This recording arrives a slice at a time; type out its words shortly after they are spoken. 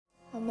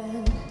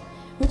Amen.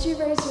 Would you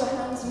raise your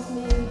hands with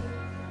me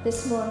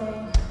this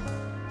morning?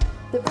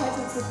 The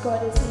presence of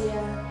God is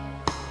here,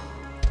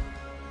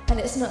 and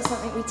it's not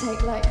something we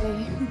take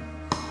lightly.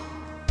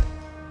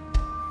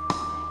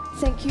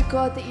 Thank you,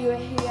 God, that you are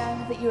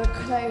here, that you are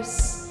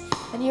close,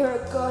 and you are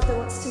a God that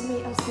wants to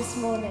meet us this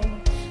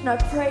morning. And I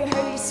pray,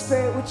 Holy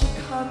Spirit, would you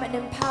come and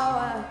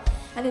empower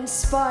and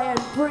inspire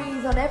and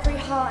breathe on every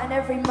heart and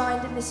every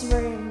mind in this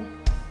room.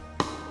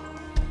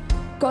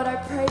 God, I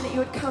pray that you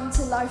would come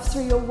to life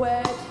through your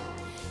word,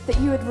 that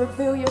you would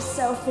reveal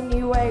yourself in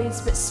new ways,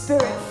 but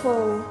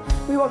Spirit-full.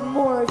 We want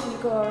more of you,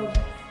 God.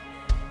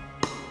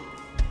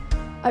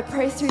 I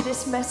pray through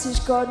this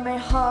message, God, may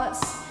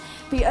hearts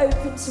be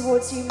open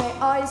towards you, may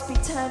eyes be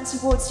turned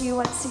towards you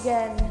once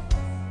again.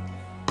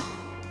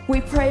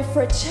 We pray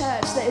for a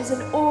church that is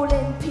an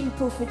all-in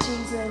people for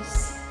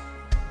Jesus,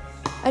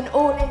 an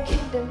all-in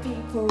kingdom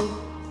people.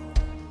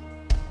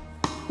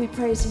 We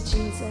praise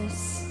you,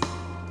 Jesus.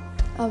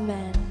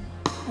 Amen.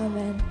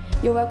 Amen.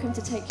 You're welcome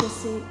to take your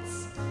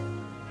seats.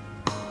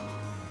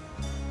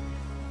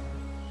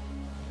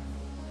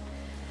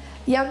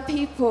 Young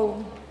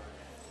people,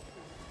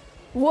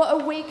 what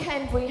a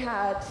weekend we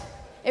had.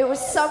 It was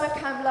summer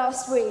camp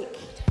last week,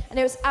 and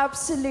it was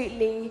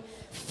absolutely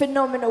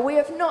phenomenal. We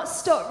have not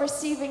stopped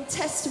receiving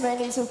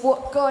testimonies of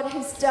what God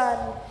has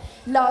done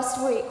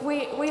last week.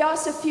 We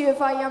asked a few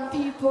of our young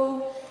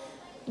people,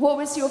 what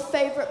was your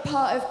favourite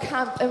part of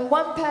camp? And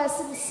one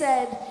person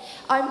said,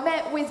 I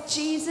met with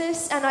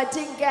Jesus and I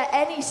didn't get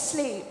any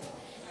sleep.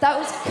 That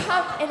was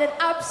camp in an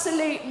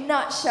absolute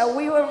nutshell.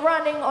 We were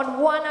running on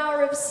 1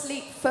 hour of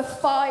sleep for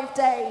 5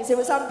 days. It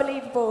was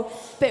unbelievable,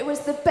 but it was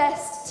the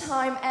best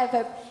time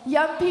ever.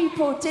 Young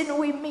people, didn't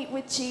we meet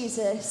with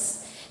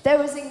Jesus? There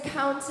was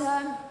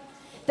encounter,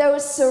 there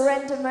was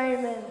surrender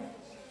moment.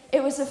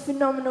 It was a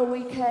phenomenal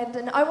weekend,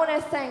 and I want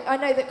to thank, I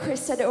know that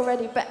Chris said it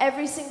already, but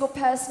every single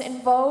person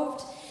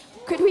involved.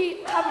 Could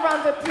we have a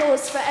round of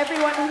applause for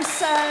everyone who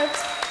served?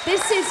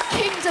 This is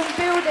kingdom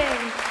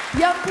building.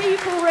 Young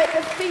people were at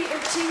the feet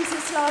of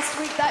Jesus last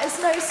week. That is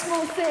no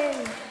small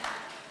thing.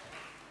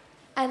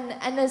 And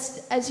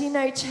as you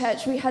know,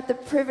 church, we had the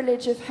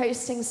privilege of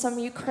hosting some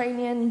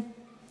Ukrainian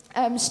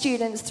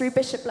students through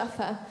Bishop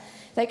Plough.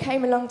 They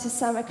came along to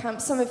summer camp.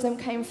 Some of them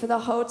came for the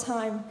whole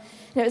time.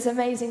 And it was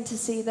amazing to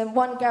see them.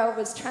 One girl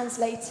was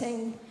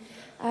translating.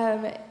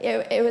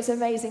 It was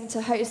amazing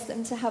to host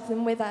them, to have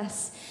them with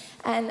us.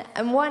 And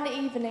one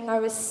evening I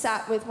was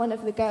sat with one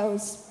of the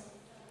girls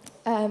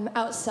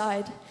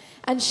outside,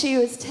 and she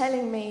was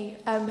telling me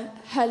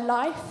her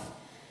life,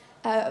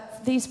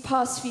 these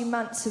past few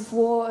months of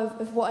war,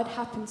 of what had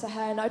happened to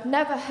her. And I'd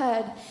never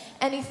heard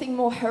anything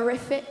more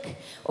horrific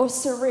or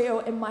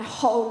surreal in my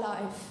whole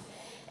life.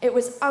 It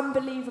was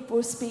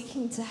unbelievable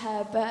speaking to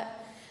her, but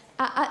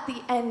at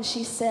the end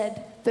she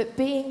said, but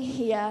being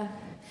here,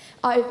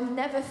 I've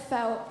never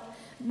felt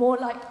more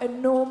like a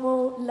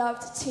normal,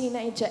 loved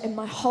teenager in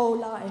my whole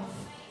life.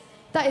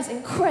 That is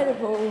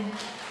incredible.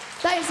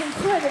 That is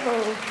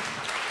incredible.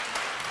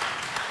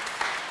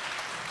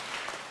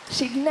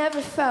 She'd never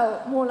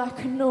felt more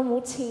like a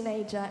normal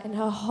teenager in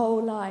her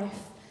whole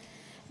life.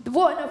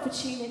 What an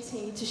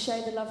opportunity to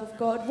show the love of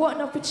God. What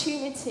an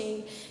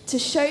opportunity to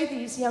show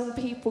these young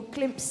people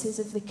glimpses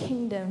of the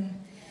kingdom.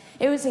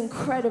 It was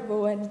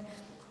incredible, and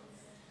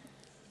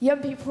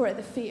young people were at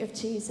the feet of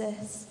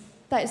Jesus.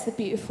 That is the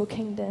beautiful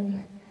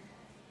kingdom.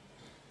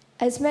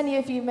 As many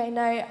of you may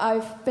know,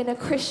 I've been a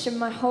Christian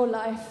my whole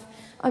life.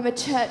 I'm a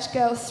church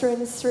girl through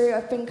and through.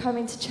 I've been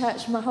coming to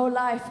church my whole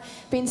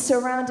life, been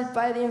surrounded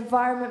by the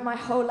environment my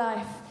whole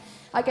life.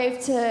 I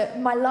gave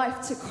my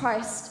life to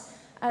Christ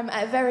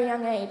at a very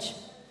young age.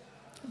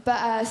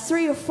 But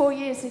 3 or 4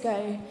 years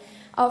ago,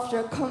 after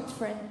a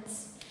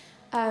conference,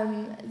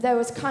 there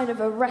was kind of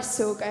a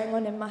wrestle going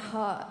on in my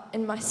heart,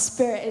 in my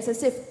spirit. It's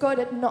as if God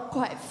had not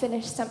quite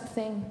finished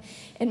something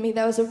in me.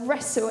 There was a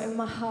wrestle in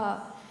my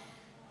heart.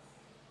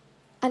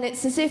 And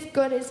it's as if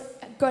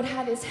God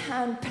had his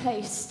hand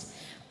placed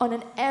on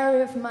an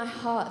area of my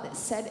heart that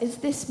said, is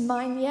this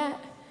mine yet?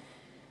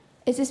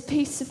 Is this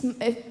piece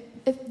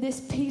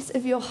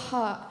of your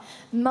heart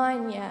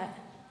mine yet?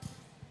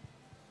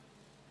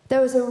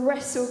 There was a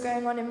wrestle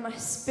going on in my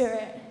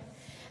spirit,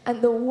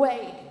 and the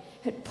weight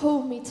had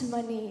pulled me to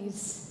my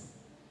knees.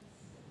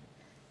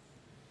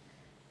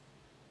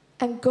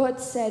 And God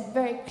said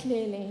very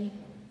clearly,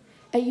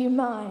 are you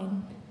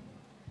mine?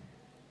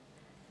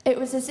 It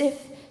was as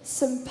if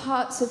some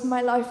parts of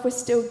my life were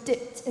still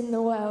dipped in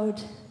the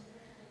world,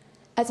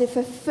 as if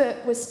a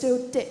foot was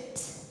still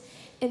dipped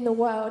in the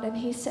world. And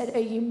he said, are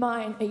you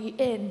mine? Are you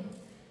in?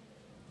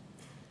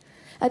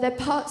 Are there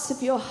parts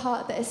of your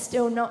heart that are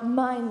still not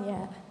mine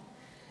yet?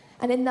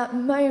 And in that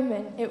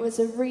moment, it was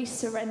a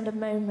resurrender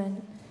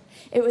moment.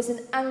 It was an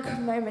anchor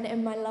moment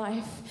in my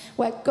life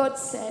where God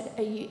said,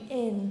 are you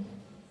in?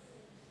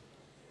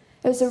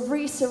 It was a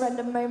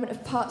resurrender moment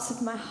of parts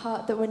of my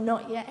heart that were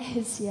not yet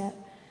his yet.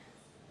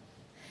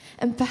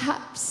 And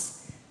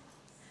perhaps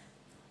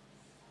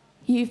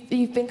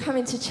you've been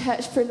coming to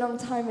church for a long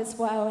time as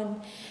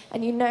well,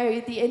 and you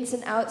know the ins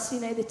and outs, you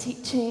know the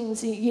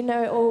teachings, you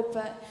know it all,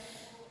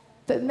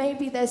 but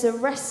maybe there's a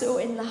wrestle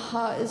in the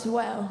heart as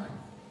well.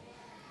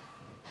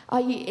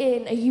 Are you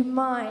in? Are you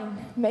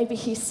mine? Maybe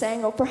he's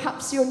saying, or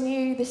perhaps you're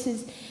new, this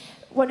is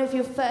one of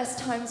your first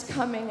times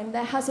coming, and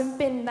there hasn't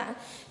been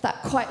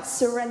that quiet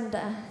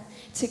surrender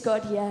to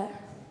God yet.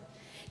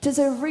 Does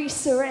a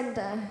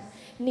re-surrender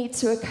need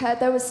to occur?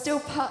 There were still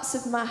parts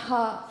of my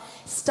heart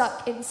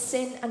stuck in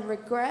sin and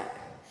regret.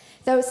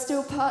 There were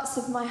still parts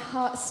of my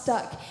heart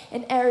stuck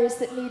in areas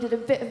that needed a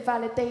bit of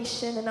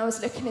validation, and I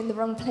was looking in the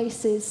wrong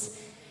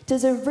places.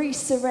 Does a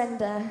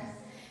re-surrender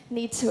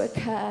need to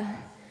occur?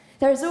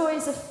 There is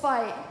always a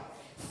fight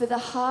for the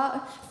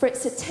heart, for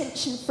its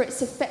attention, for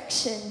its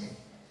affection.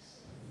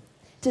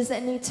 Does there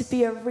need to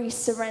be a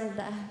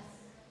re-surrender?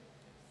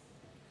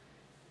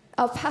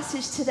 Our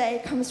passage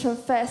today comes from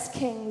 1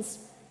 Kings.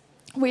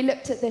 We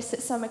looked at this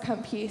at Summer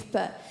Camp Youth,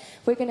 but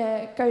we're going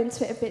to go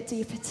into it a bit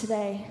deeper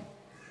today.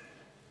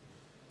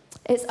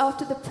 It's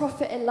after the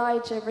prophet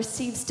Elijah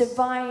receives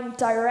divine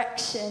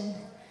direction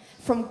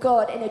from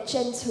God in a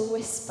gentle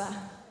whisper.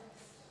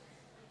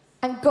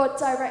 And God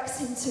directs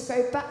him to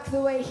go back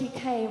the way he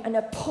came and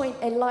appoint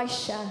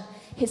Elisha,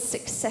 his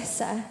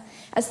successor,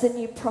 as the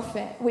new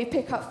prophet. We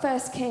pick up 1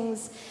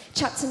 Kings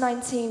chapter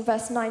 19,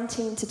 verse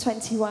 19 to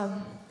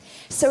 21.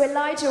 So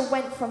Elijah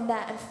went from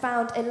there and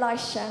found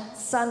Elisha,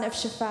 son of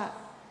Shaphat.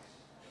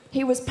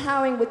 He was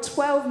ploughing with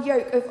 12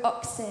 yoke of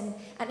oxen,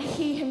 and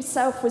he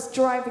himself was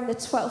driving the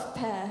 12th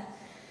pair.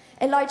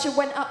 Elijah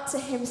went up to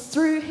him,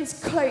 threw his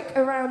cloak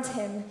around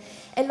him.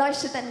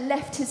 Elisha then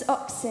left his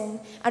oxen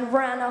and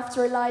ran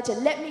after Elijah.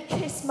 "Let me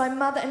kiss my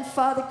mother and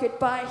father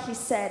goodbye," he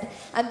said,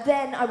 "and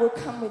then I will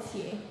come with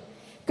you."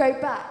 "Go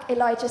back,"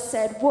 Elijah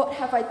said. "What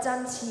have I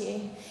done to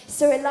you?"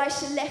 So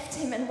Elisha left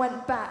him and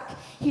went back.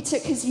 He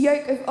took his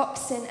yoke of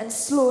oxen and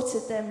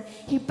slaughtered them.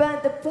 He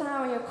burnt the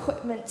ploughing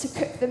equipment to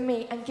cook the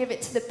meat and give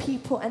it to the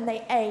people, and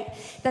they ate.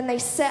 Then he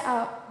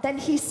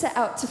set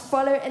out to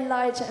follow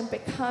Elijah and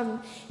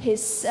become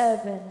his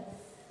servant.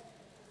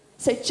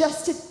 So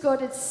just as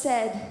God had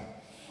said,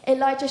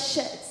 Elijah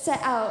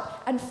set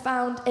out and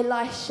found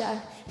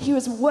Elisha. He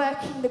was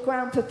working the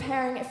ground,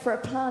 preparing it for a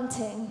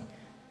planting.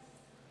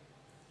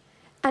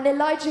 And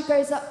Elijah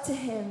goes up to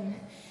him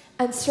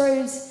and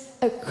throws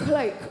a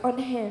cloak on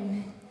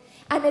him.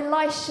 And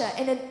Elisha,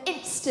 in an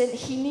instant,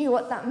 he knew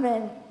what that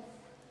meant.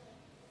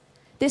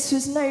 This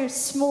was no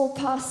small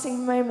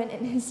passing moment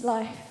in his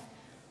life.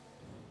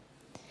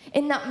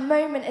 In that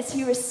moment, as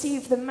he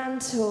received the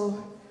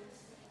mantle,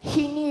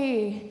 he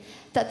knew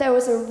that there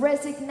was a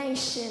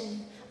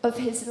resignation of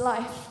his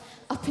life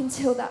up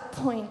until that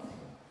point.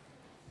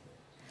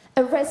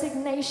 A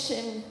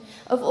resignation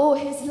of all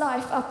his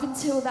life up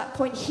until that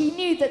point. He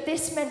knew that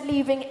this meant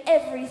leaving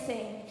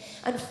everything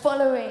and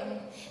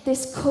following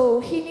this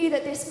call. He knew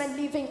that this meant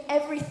leaving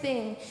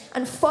everything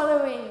and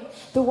following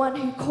the one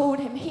who called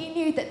him. He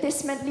knew that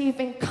this meant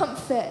leaving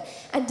comfort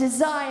and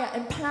desire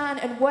and plan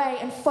and way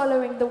and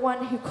following the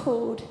one who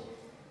called.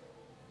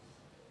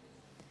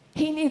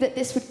 He knew that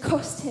this would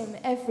cost him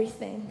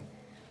everything.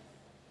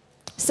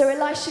 So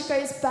Elisha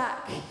goes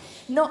back,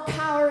 not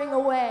cowering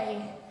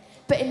away,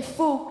 but in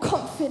full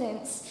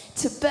confidence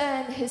to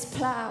burn his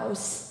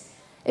ploughs.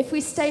 If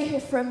we stay here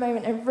for a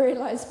moment and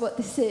realize what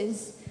this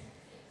is,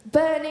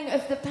 burning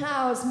of the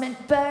ploughs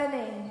meant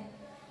burning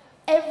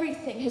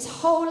everything, his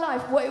whole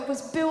life, what it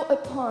was built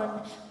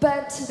upon,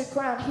 burnt to the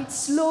ground. He'd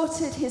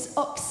slaughtered his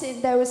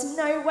oxen. There was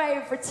no way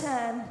of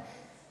return.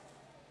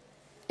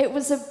 It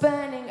was a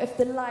burning of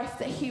the life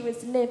that he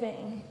was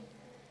living.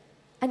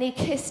 And he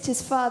kissed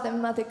his father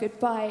and mother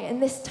goodbye.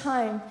 And this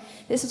time,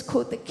 this was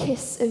called the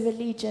kiss of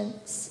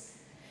allegiance.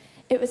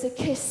 It was a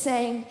kiss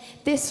saying,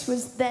 this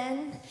was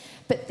then,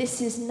 but this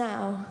is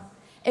now.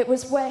 It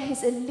was where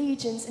his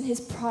allegiance and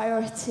his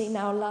priority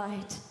now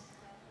lied.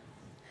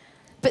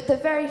 But the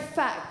very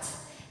fact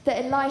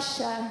that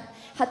Elisha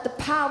had the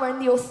power and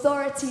the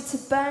authority to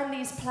burn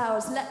these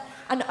ploughs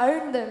and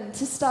own them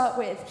to start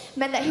with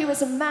meant that he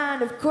was a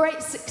man of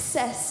great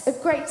success,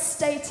 of great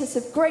status,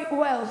 of great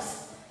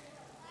wealth.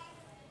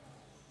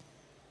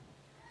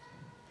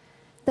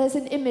 There's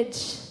an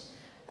image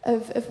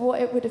of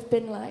what it would have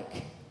been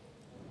like.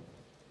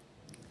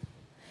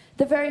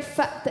 The very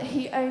fact that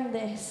he owned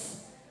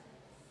this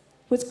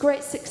was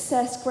great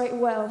success, great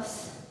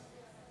wealth.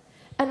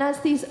 And as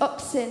these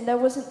oxen, there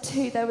wasn't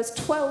two, there was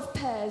 12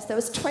 pairs, there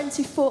was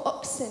 24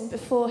 oxen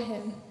before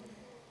him.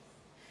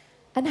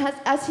 And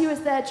as he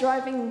was there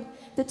driving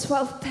the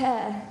 12th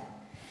pair,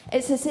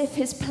 it's as if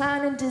his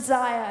plan and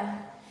desire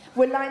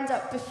were lined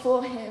up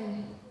before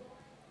him.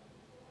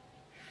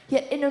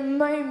 Yet in a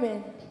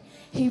moment,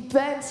 he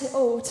burnt it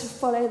all to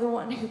follow the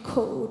one who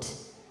called.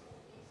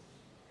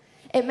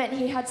 It meant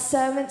he had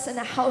servants and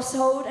a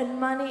household and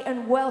money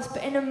and wealth,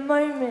 but in a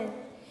moment,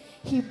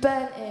 he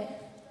burnt it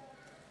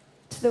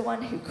to the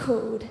one who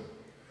called.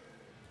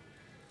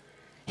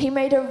 He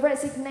made a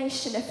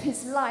resignation of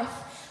his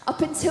life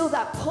up until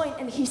that point,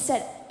 and he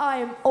said, I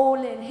am all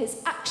in.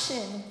 His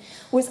action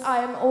was,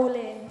 I am all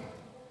in.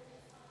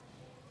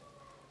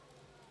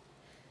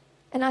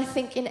 And I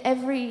think in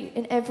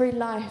every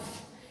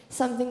life,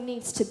 something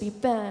needs to be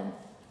burned.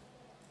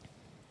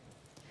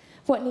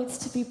 What needs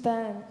to be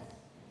burned?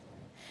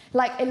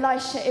 Like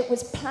Elisha, it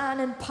was plan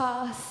and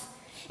path,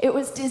 it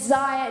was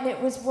desire and it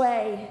was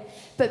way.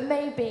 But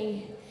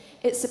maybe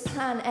it's a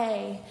plan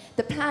A.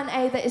 The plan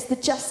A that is the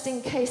just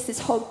in case this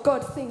whole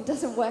God thing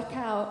doesn't work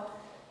out.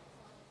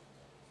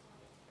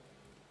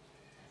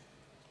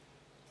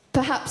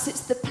 Perhaps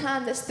it's the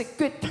plan that's the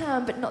good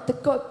plan but not the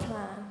God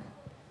plan.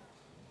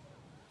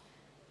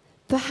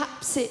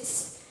 Perhaps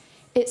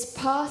it's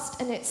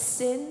past and it's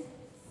sin,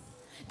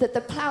 that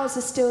the ploughs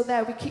are still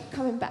there, we keep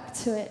coming back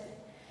to it.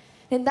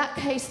 In that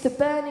case, the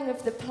burning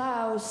of the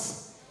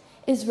ploughs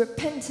is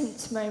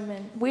repentance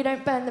moment. We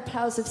don't burn the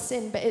ploughs of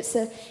sin, but it's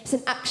an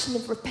action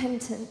of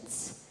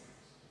repentance.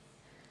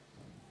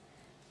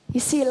 You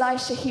see,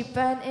 Elisha, he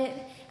burnt it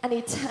and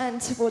he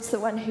turned towards the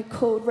one who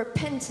called.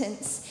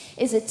 Repentance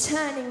is a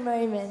turning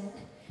moment,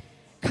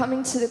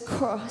 coming to the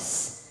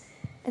cross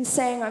and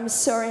saying, I'm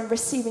sorry, and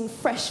receiving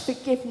fresh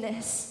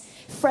forgiveness,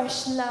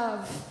 fresh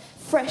love,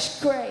 fresh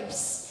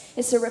grace.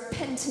 It's a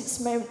repentance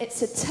moment.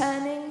 It's a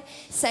turning,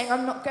 saying,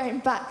 I'm not going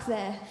back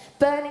there.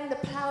 Burning the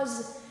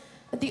ploughs,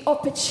 the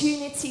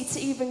opportunity to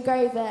even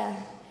go there.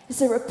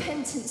 It's a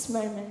repentance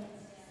moment.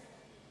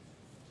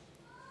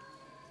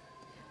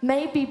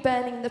 Maybe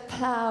burning the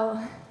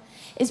plough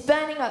is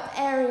burning up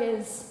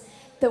areas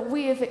that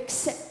we have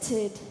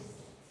accepted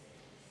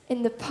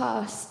in the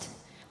past.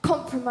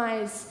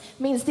 Compromise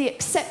means the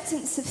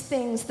acceptance of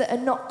things that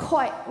are not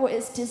quite what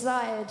is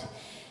desired.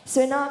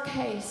 So in our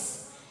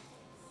case,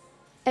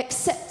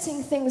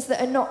 accepting things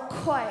that are not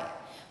quite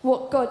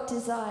what God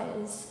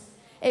desires.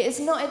 It is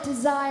not a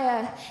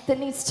desire that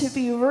needs to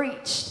be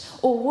reached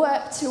or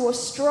worked to or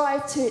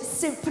strive to. It's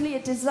simply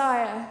a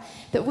desire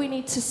that we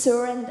need to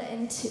surrender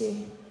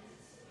into.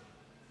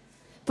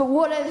 But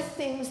what are the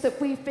things that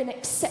we've been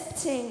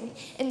accepting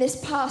in this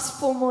past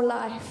formal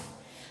life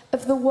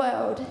of the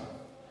world?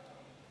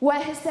 Where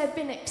has there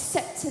been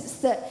acceptance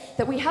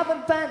that we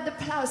haven't burnt the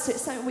plough, so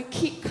it's something we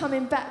keep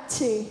coming back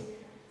to?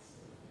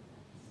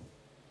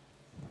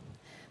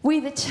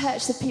 We, the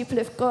church, the people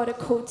of God, are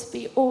called to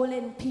be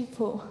all-in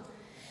people.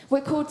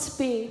 We're called to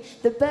be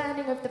the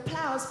burning of the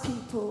ploughs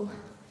people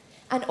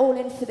and all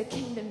in for the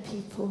kingdom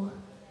people.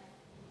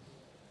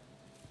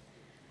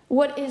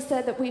 What is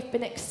there that we've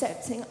been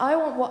accepting? I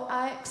want what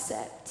I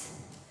accept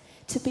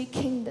to be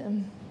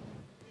kingdom.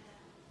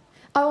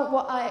 I want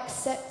what I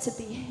accept to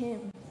be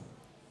him.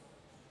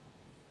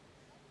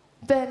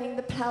 Burning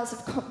the ploughs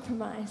of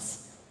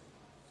compromise.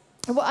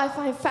 And what I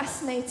find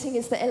fascinating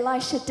is that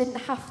Elisha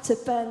didn't have to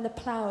burn the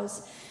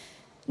ploughs.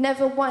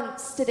 Never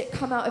once did it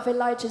come out of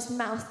Elijah's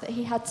mouth that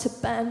he had to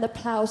burn the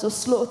ploughs or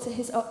slaughter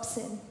his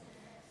oxen.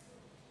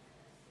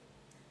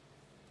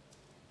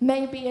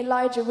 Maybe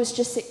Elijah was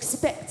just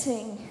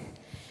expecting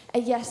a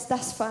yes,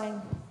 that's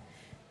fine.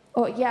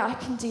 Or yeah, I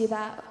can do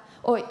that.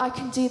 Or I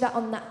can do that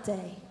on that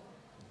day.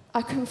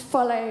 I can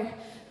follow,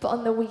 but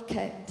on the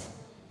weekend.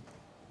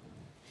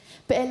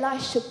 But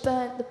Elisha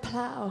burnt the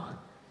plough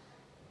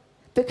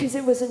because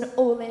it was an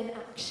all-in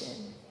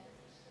action.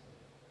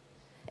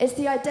 It's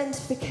the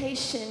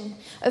identification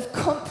of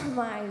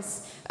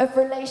compromise, of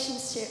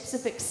relationships,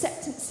 of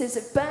acceptances,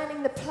 of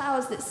burning the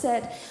ploughs that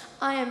said,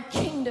 I am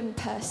kingdom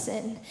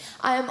person.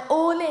 I am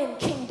all-in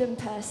kingdom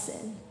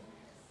person.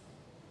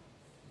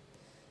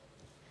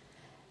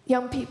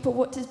 Young people,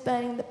 what does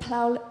burning the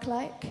plough look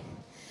like?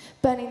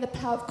 Burning the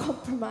plough of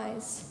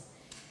compromise.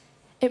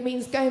 It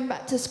means going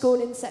back to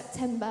school in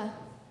September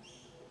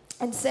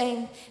and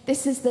saying,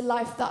 this is the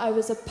life that I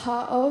was a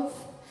part of,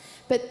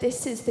 but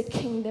this is the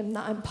kingdom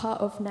that I'm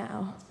part of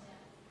now.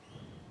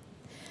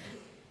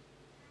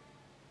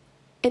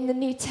 In the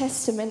New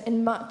Testament,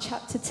 in Mark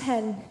chapter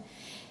 10,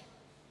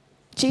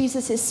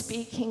 Jesus is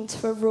speaking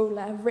to a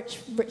ruler, a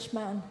rich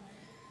man.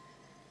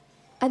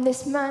 And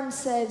this man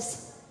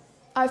says,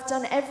 I've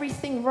done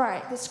everything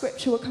right. The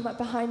scripture will come up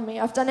behind me.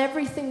 I've done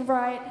everything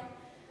right.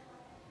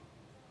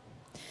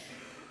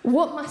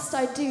 What must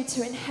I do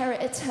to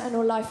inherit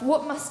eternal life?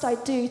 What must I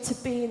do to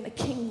be in the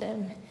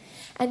kingdom?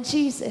 And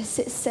Jesus,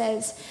 it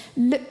says,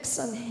 looks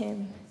on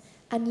him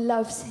and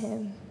loves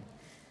him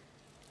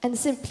and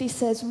simply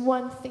says,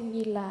 one thing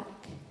you lack.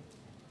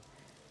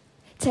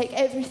 Take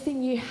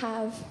everything you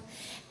have,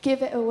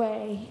 give it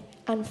away,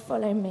 and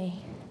follow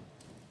me.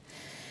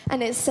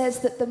 And it says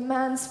that the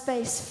man's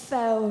face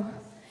fell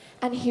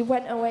and he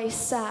went away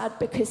sad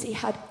because he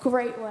had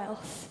great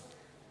wealth.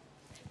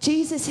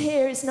 Jesus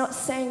here is not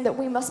saying that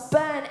we must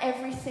burn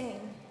everything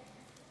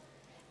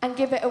and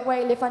give it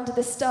away, live under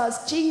the stars.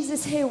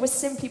 Jesus here was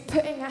simply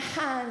putting a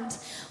hand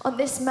on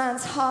this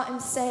man's heart and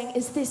saying,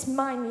 is this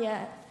mine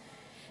yet?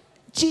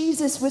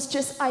 Jesus was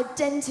just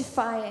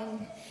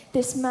identifying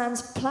this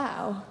man's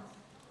plough.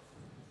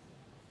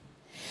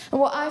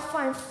 And what I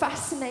find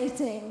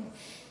fascinating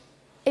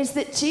is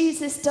that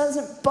Jesus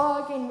doesn't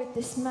bargain with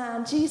this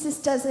man.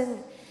 Jesus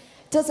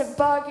doesn't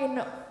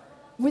bargain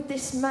with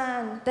this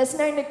man. There's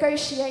no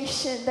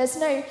negotiation. There's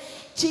no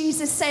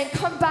Jesus saying,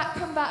 come back,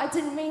 I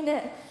didn't mean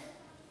it.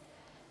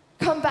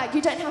 Come back.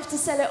 You don't have to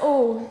sell it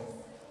all.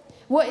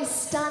 What is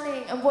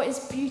stunning and what is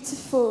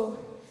beautiful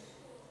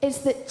is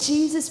that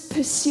Jesus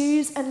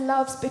pursues and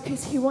loves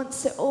because he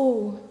wants it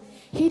all.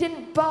 He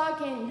didn't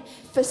bargain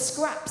for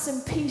scraps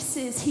and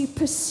pieces. He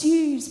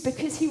pursues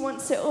because he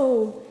wants it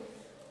all.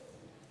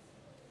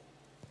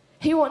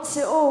 He wants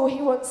it all.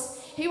 He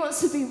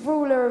wants to be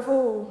ruler of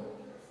all.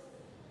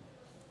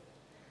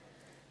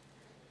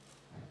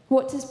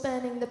 What does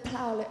burning the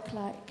plough look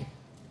like?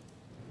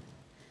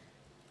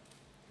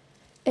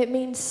 It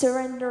means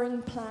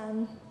surrendering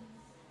plan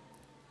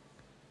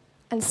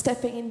and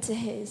stepping into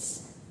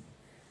his.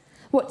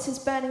 What does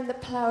burning the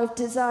plough of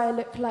desire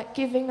look like?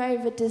 Giving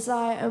over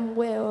desire and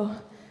will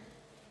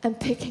and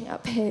picking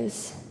up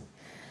his.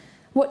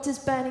 What does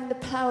burning the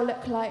plough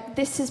look like?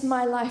 This is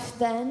my life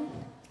then,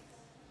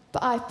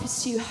 but I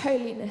pursue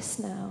holiness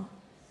now.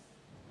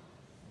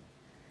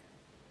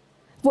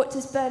 What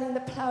does burning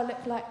the plough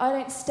look like? I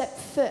don't step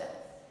foot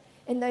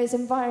in those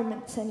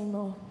environments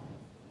anymore.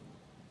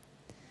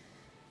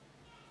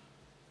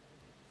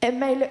 It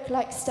may look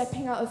like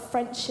stepping out of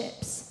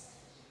friendships.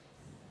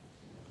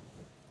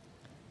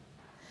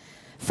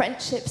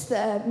 Friendships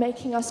that are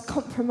making us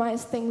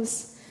compromise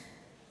things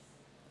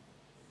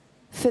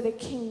for the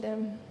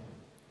kingdom.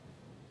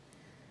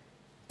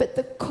 But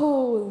the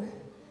call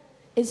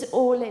is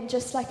all in,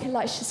 just like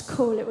Elisha's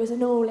call, it was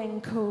an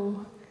all-in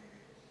call.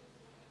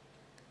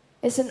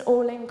 It's an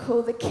all-in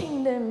call. The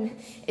kingdom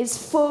is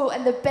full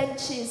and the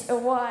benches are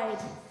wide.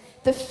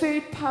 The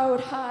food piled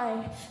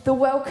high, the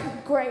welcome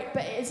great,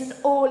 but it is an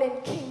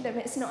all-in kingdom.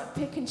 It's not a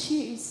pick and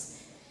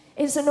choose.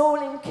 It's an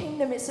all-in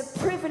kingdom. It's a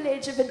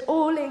privilege of an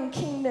all-in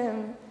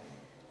kingdom.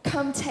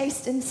 Come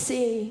taste and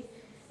see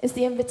is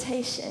the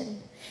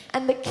invitation.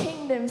 And the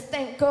kingdom,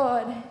 thank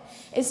God,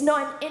 is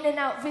not an in and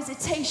out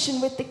visitation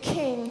with the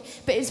king,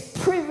 but is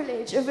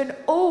privilege of an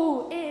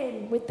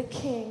all-in with the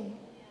king.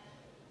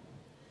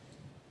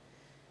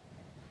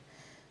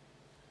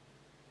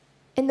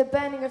 In the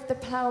burning of the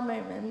plough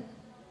moment,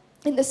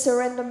 in the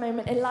surrender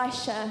moment,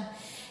 Elisha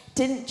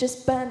didn't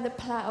just burn the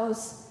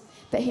ploughs,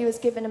 but he was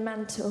given a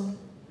mantle.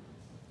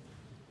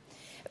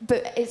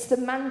 But it's the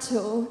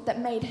mantle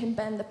that made him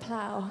burn the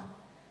plough.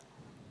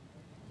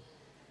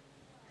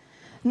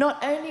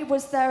 Not only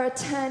was there a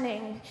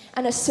turning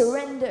and a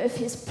surrender of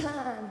his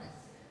plan,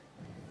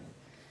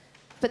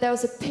 but there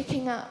was a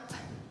picking up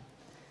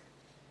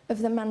of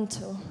the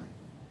mantle.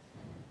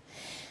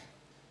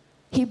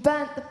 He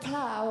burnt the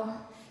plough,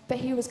 but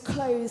he was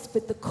clothed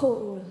with the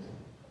call.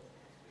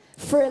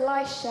 For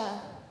Elisha,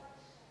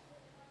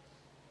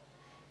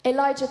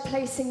 Elijah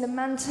placing the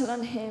mantle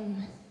on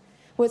him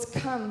was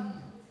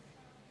come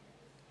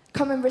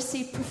and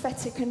receive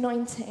prophetic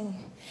anointing.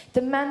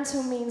 The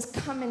mantle means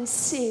come and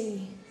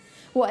see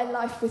what a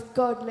life with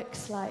God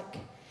looks like.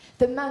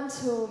 The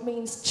mantle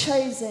means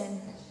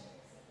chosen.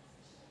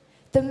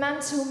 The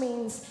mantle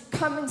means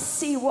come and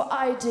see what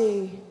I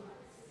do.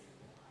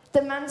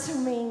 The mantle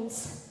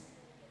means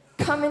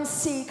come and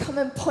see, come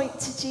and point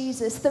to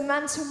Jesus. The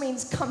mantle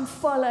means come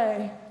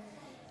follow.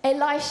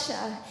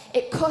 Elisha,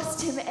 it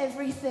cost him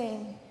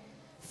everything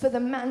for the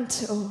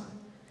mantle.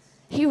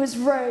 He was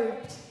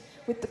robed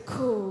with the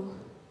call.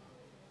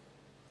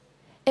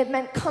 It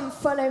meant come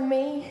follow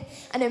me,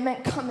 and it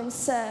meant come and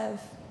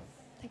serve.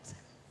 Thanks.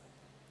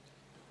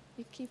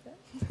 You keep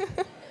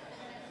it.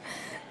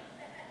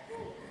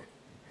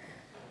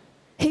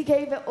 He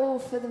gave it all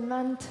for the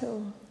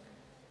mantle,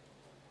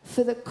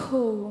 for the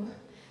call,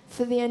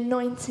 for the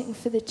anointing,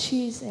 for the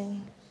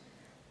choosing.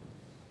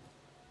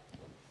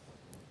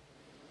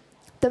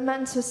 The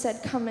mantle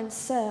said, come and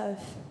serve.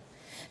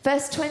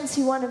 Verse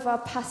 21 of our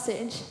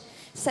passage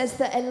says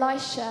that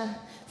Elisha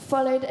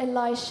followed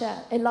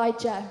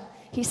Elijah.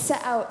 He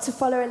set out to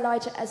follow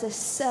Elijah as a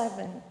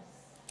servant.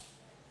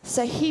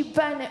 So he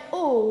burned it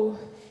all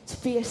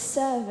to be a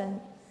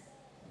servant.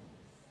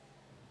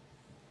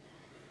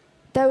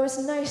 There was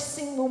no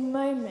single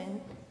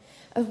moment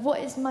of what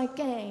is my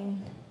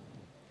gain.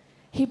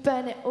 He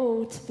burned it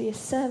all to be a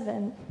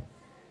servant.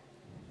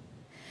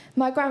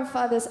 My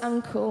grandfather's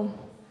uncle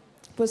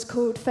was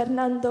called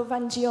Fernando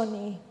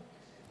Vangioni.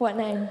 What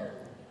name?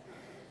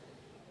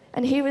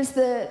 And he was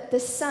the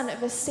son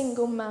of a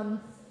single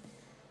mum.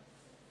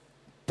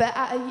 But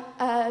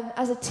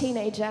as a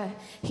teenager,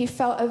 he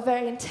felt a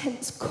very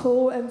intense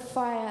call and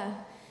fire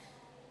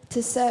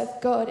to serve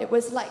God. It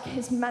was like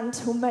his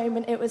mantle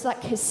moment. It was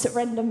like his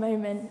surrender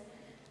moment.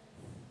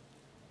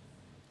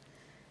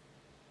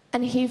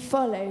 And he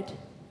followed.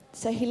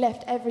 So he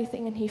left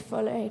everything and he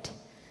followed.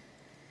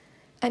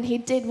 And he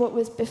did what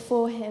was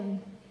before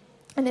him.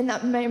 And in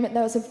that moment,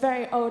 there was a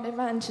very old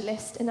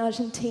evangelist in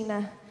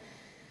Argentina.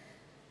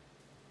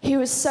 He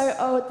was so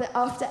old that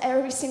after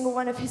every single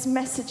one of his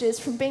messages,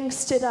 from being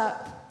stood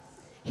up,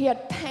 he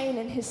had pain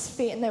in his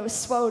feet and they were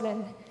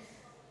swollen.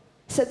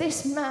 So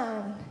this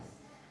man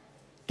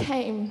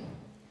came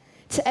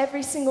to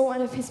every single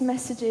one of his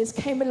messages,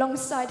 came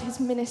alongside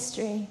his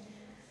ministry.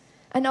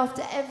 And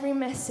after every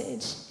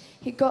message,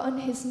 he got on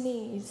his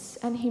knees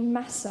and he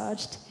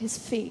massaged his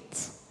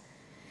feet.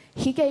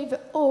 He gave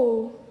it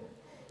all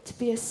to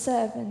be a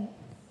servant.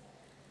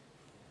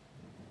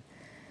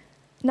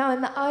 Now,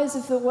 in the eyes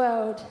of the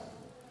world,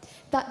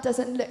 that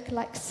doesn't look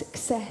like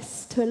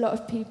success to a lot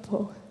of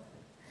people.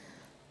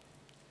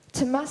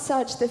 To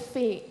massage the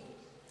feet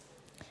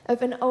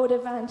of an old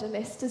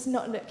evangelist does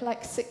not look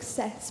like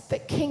success,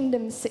 but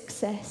kingdom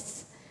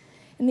success.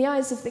 In the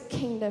eyes of the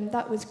kingdom,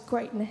 that was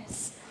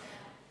greatness.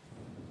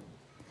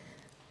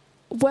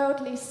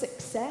 Worldly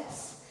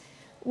success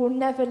will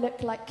never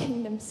look like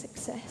kingdom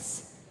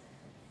success.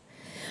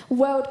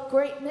 World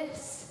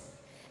greatness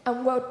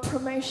and world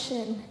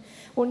promotion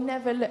will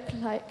never look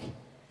like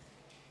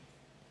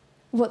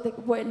what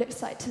it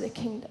looks like to the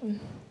kingdom.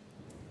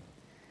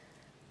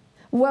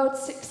 World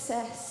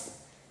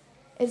success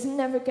is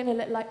never going to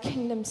look like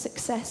kingdom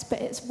success,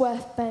 but it's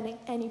worth burning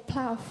any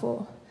plough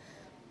for.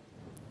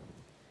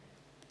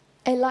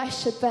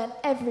 Elisha burned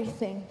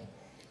everything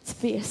to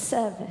be a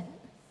servant.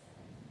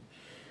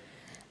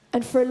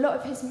 And for a lot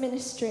of his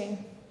ministry,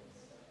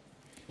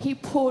 he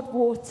poured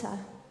water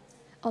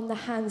on the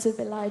hands of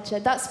Elijah.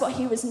 That's what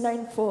he was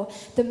known for,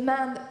 the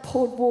man that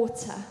poured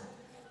water.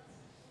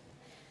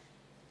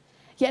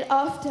 Yet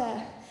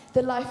after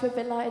the life of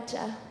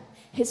Elijah,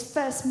 his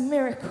first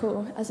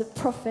miracle as a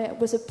prophet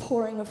was a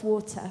pouring of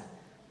water.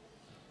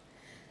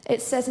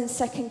 It says in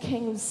 2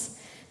 Kings,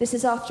 this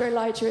is after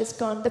Elijah is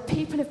gone, the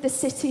people of the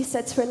city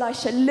said to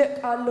Elisha,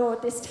 "Look, our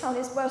Lord, this town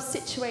is well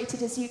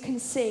situated as you can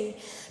see,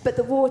 but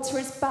the water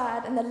is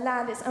bad and the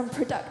land is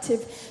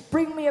unproductive.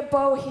 Bring me a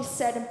bowl," he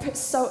said, "and put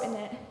salt in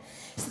it."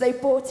 So they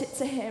brought it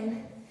to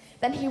him.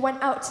 Then he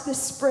went out to the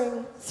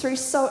spring, threw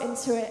salt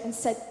into it, and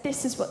said,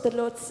 "This is what the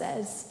Lord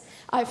says.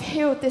 I've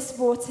healed this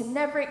water.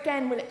 Never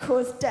again will it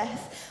cause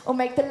death or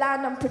make the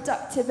land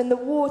unproductive, and the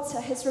water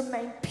has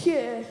remained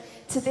pure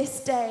to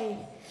this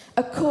day,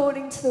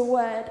 according to the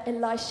word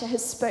Elisha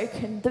has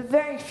spoken." The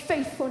very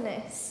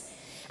faithfulness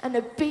and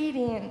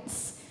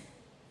obedience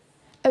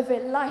of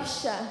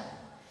Elisha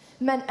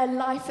meant a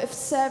life of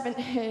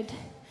servanthood,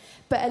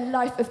 but a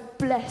life of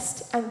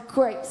blessed and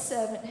great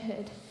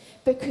servanthood,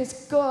 because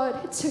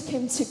God took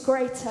him to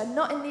greater,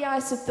 not in the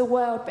eyes of the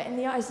world, but in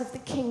the eyes of the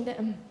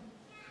kingdom.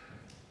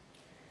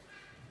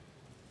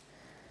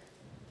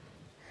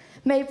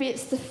 Maybe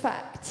it's the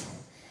fact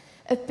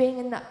of being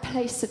in that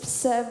place of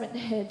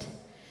servanthood,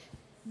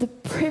 the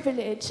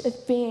privilege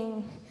of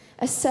being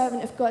a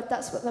servant of God.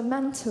 That's what the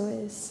mantle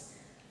is.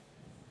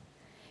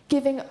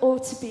 Giving it all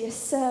to be a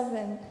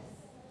servant.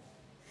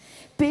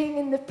 Being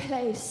in the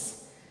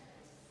place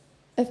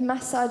of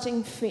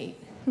massaging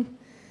feet,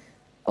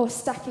 or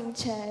stacking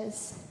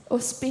chairs,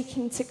 or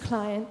speaking to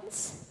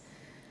clients,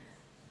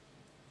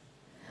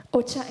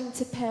 or chatting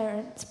to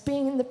parents.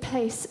 Being in the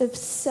place of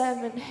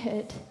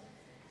servanthood.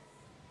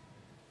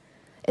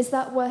 Is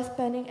that worth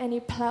burning any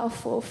plough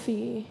for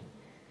you?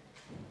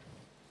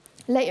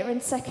 Later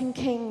in 2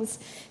 Kings,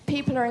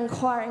 people are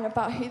inquiring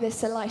about who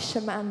this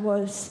Elisha man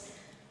was.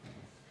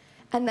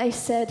 And they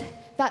said,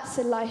 "That's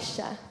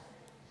Elisha,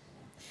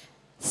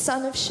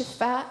 son of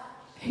Shaphat,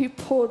 who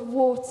poured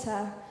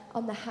water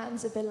on the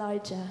hands of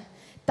Elijah."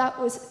 That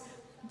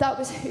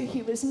was who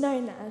he was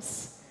known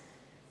as.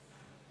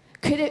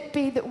 Could it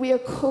be that we are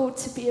called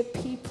to be a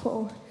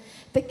people,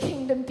 the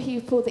kingdom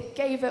people that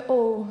gave it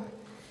all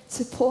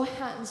to pour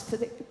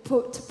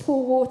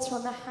water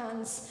on the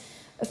hands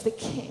of the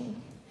king?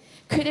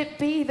 Could it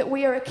be that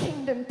we are a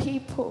kingdom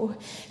people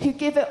who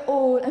give it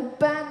all and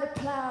burn the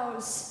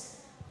ploughs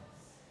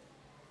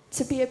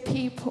to be a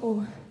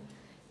people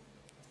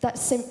that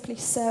simply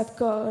serve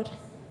God?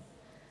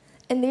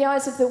 In the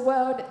eyes of the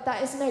world,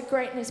 that is no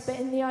greatness, but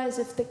in the eyes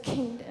of the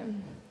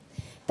kingdom,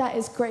 that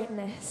is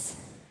greatness.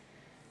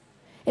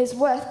 It's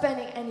worth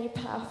burning any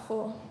plough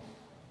for.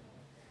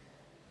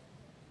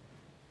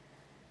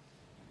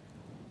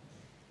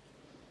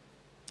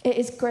 It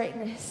is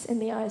greatness in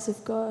the eyes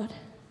of God.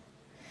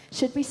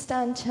 Should we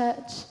stand,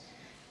 church,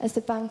 as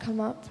the band come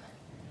up?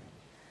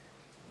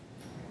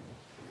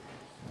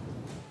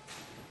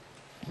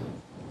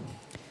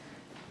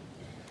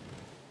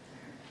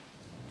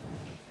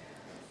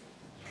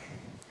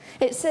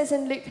 It says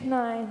in Luke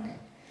 9,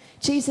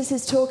 Jesus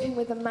is talking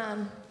with a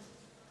man.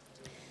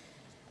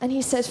 And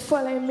he says,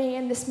 "Follow me."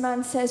 And this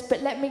man says,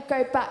 "But let me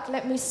go back,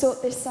 let me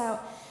sort this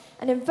out."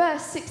 And in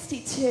verse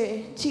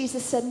 62,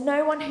 Jesus said,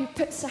 "No one who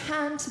puts a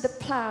hand to the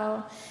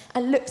plough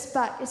and looks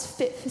back is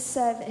fit for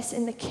service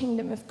in the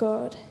kingdom of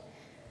God.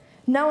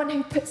 No one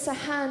who puts a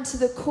hand to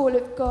the call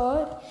of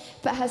God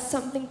but has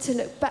something to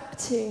look back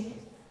to.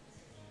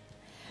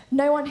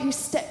 No one who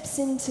steps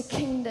into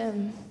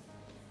kingdom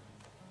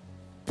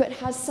but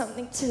has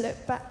something to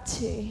look back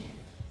to."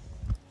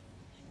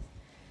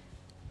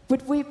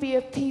 Would we be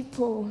a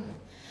people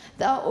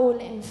that are all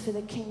in for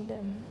the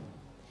kingdom?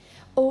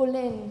 All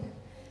in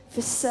for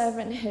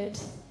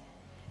servanthood?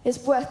 Is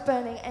worth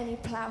burning any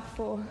plough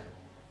for.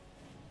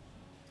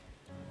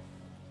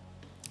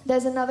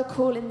 There's another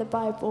call in the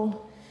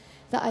Bible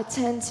that I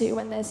turn to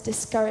when there's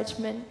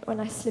discouragement, when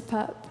I slip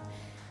up.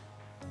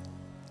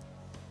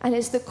 And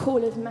it's the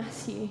call of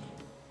Matthew.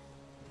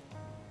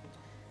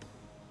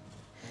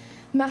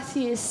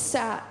 Matthew is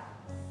sat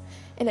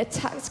in a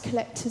tax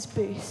collector's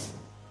booth.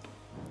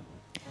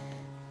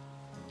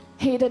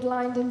 He had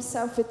aligned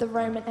himself with the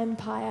Roman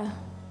Empire.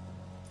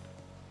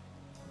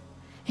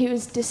 He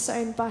was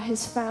disowned by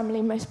his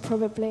family, most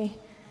probably.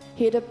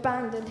 He had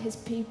abandoned his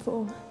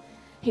people.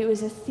 He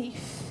was a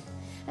thief,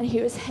 and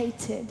he was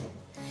hated.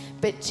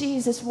 But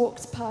Jesus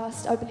walks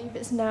past, I believe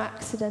it's no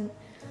accident,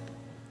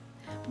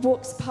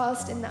 walks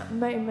past in that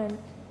moment,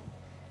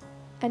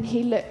 and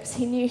he looks.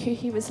 He knew who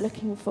he was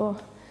looking for.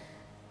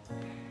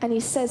 And he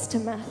says to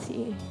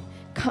Matthew,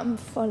 "Come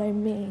follow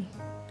me."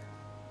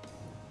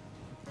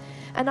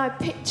 And I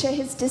picture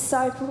his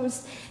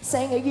disciples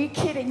saying, "Are you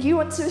kidding? You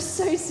want to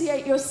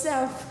associate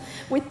yourself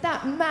with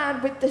that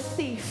man, with the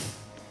thief?"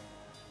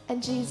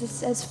 And Jesus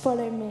says,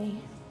 "Follow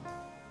me."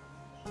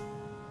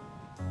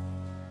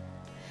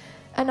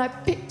 And I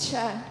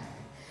picture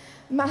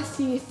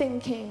Matthew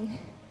thinking,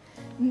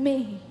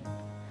 me,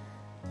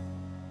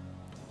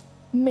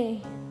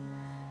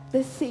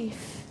 the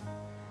thief,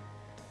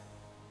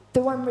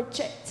 the one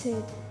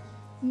rejected,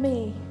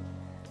 me.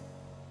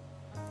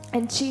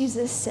 And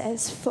Jesus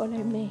says,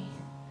 "Follow me."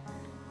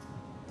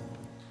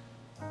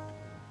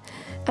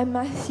 And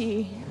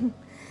Matthew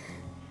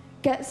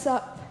gets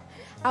up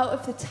out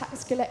of the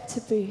tax collector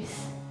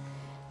booth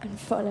and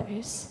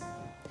follows.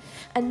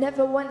 And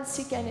never once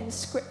again in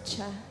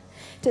Scripture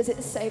does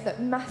it say that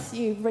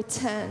Matthew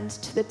returned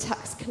to the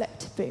tax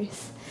collector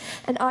booth.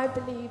 And I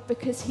believe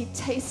because he'd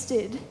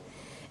tasted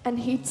and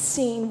he'd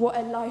seen what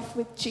a life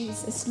with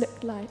Jesus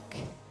looked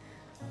like.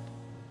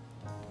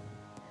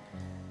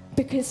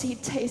 Because he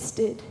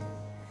tasted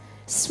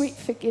sweet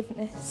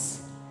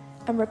forgiveness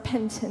and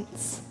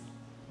repentance.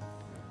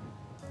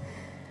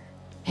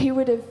 He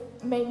would have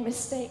made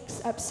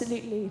mistakes,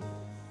 absolutely,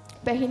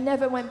 but he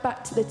never went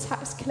back to the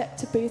tax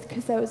collector booth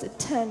because there was a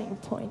turning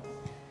point.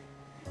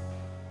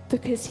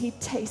 Because he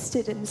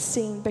tasted and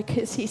seen,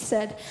 because he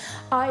said,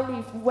 "I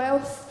leave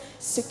wealth,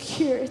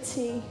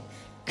 security,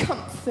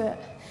 comfort,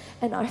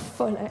 and I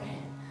follow."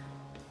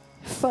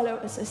 Follow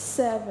as a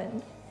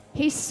servant.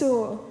 He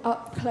saw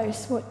up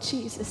close what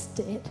Jesus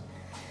did.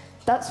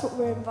 That's what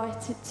we're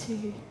invited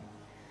to.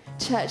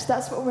 Church,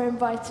 that's what we're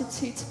invited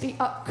to be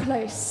up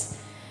close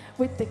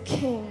with the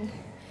King,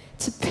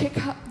 to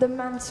pick up the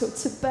mantle,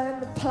 to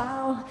burn the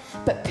plough,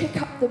 but pick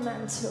up the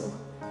mantle.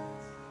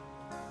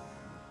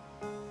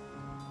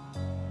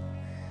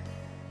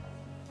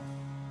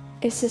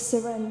 It's a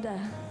surrender.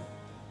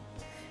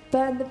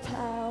 Burn the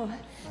plough,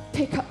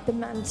 pick up the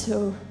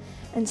mantle,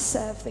 and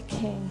serve the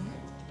King.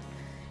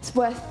 It's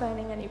worth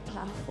burning any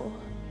plough for.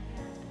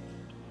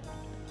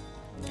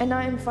 And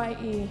I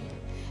invite you,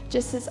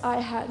 just as I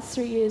had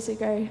 3 years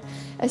ago,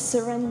 a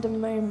surrender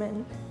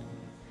moment.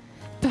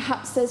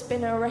 Perhaps there's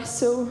been a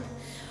wrestle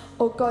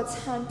or God's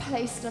hand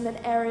placed on an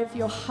area of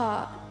your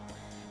heart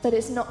that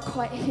is not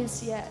quite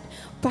his yet.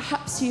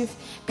 Perhaps you've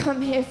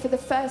come here for the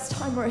first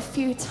time or a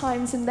few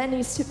times and there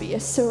needs to be a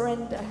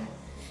surrender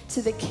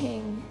to the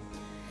King.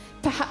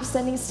 Perhaps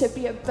there needs to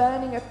be a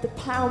burning of the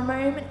plough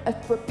moment, a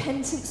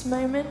repentance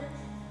moment.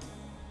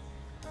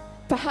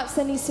 Perhaps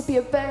there needs to be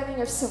a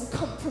burning of some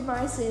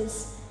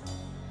compromises,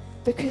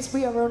 because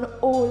we are an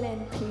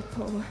all-in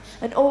people,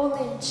 an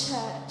all-in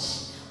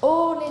church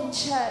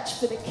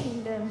for the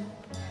kingdom.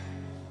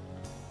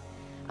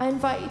 I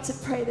invite you to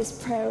pray this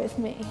prayer with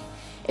me.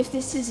 If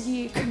this is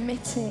you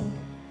committing,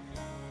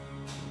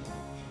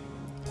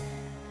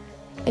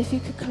 if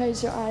you could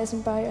close your eyes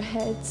and bow your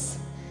heads.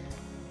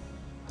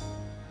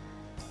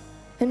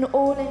 An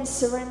all-in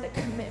surrender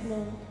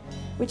commitment.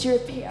 Would you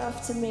repeat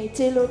after me?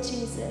 Dear Lord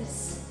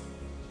Jesus,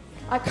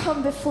 I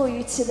come before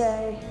you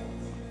today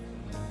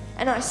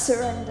and I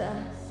surrender.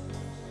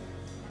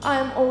 I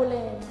am all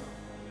in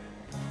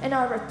and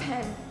I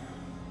repent.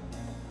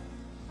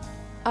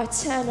 I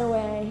turn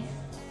away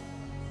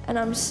and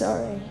I'm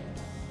sorry.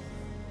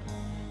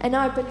 And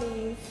I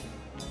believe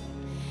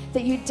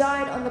that you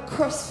died on the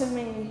cross for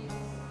me,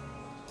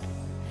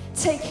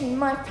 taking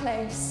my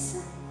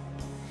place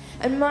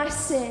and my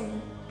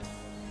sin,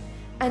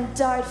 and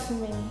died for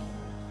me.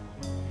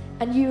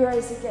 And you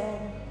rose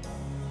again,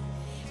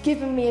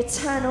 giving me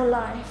eternal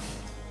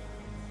life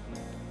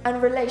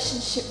and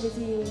relationship with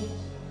you.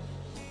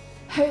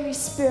 Holy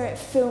Spirit,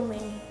 fill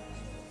me.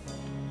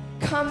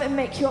 Come and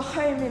make your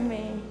home in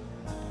me.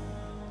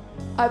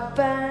 I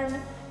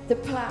burn the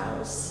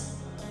ploughs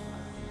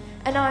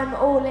and I'm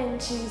all in,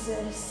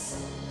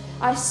 Jesus.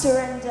 I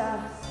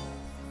surrender.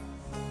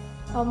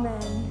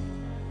 Amen.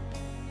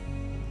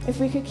 If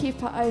we could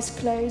keep our eyes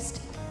closed.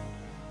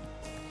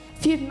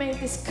 If you've made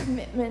this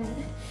commitment,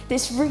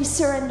 this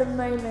resurrender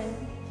moment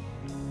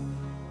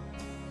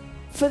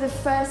for the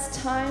first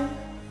time,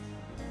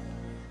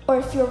 or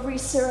if you're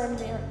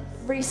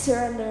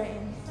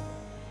resurrendering,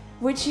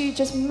 would you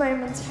just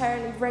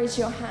momentarily raise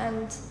your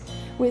hand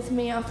with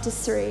me after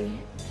 3?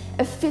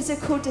 A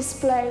physical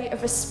display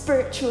of a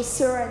spiritual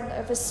surrender,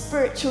 of a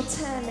spiritual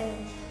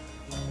turning.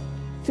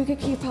 If we could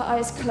keep our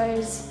eyes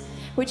closed,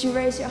 would you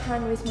raise your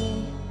hand with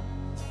me?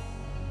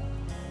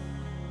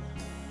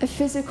 A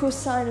physical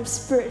sign of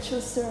spiritual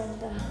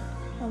surrender.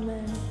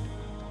 Amen.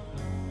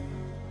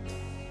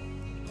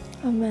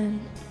 Amen.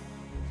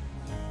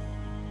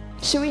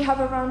 Shall we have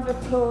a round of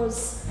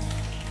applause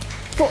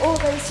for all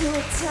those who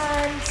have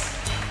turned?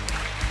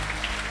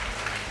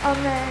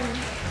 Amen.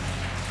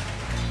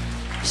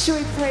 Shall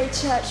we pray,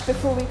 church,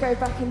 before we go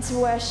back into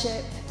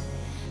worship?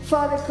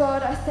 Father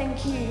God, I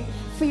thank you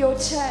for your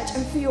church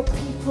and for your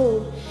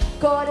people,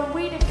 God, and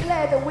we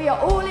declare that we are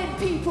all in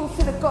people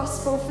for the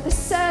gospel, for the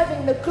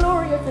serving, the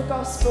glory of the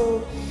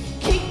gospel.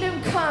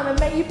 Kingdom come, and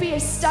may you be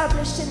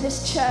established in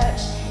this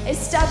church,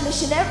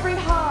 established in every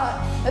heart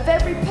of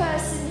every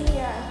person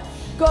here.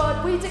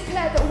 God, we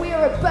declare that we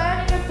are a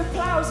burning of the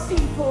Plough's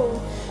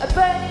people, a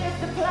burning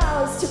of the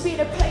Ploughs to be in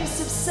a place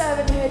of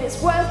servanthood.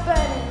 It's worth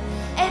burning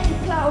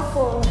any Plough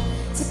for,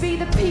 to be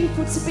the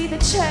people, to be the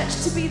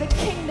church, to be the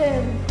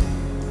kingdom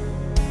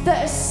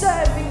that is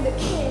serving the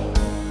King.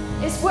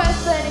 It's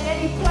worth burning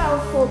any Plough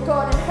for,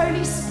 God. And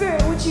Holy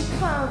Spirit, would you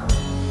come?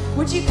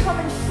 Would you come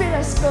and fill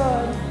us,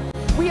 God?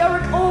 We are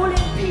an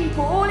all-in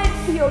people, all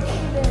in for your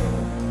kingdom.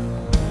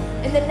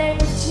 In the name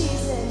of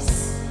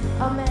Jesus,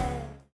 amen.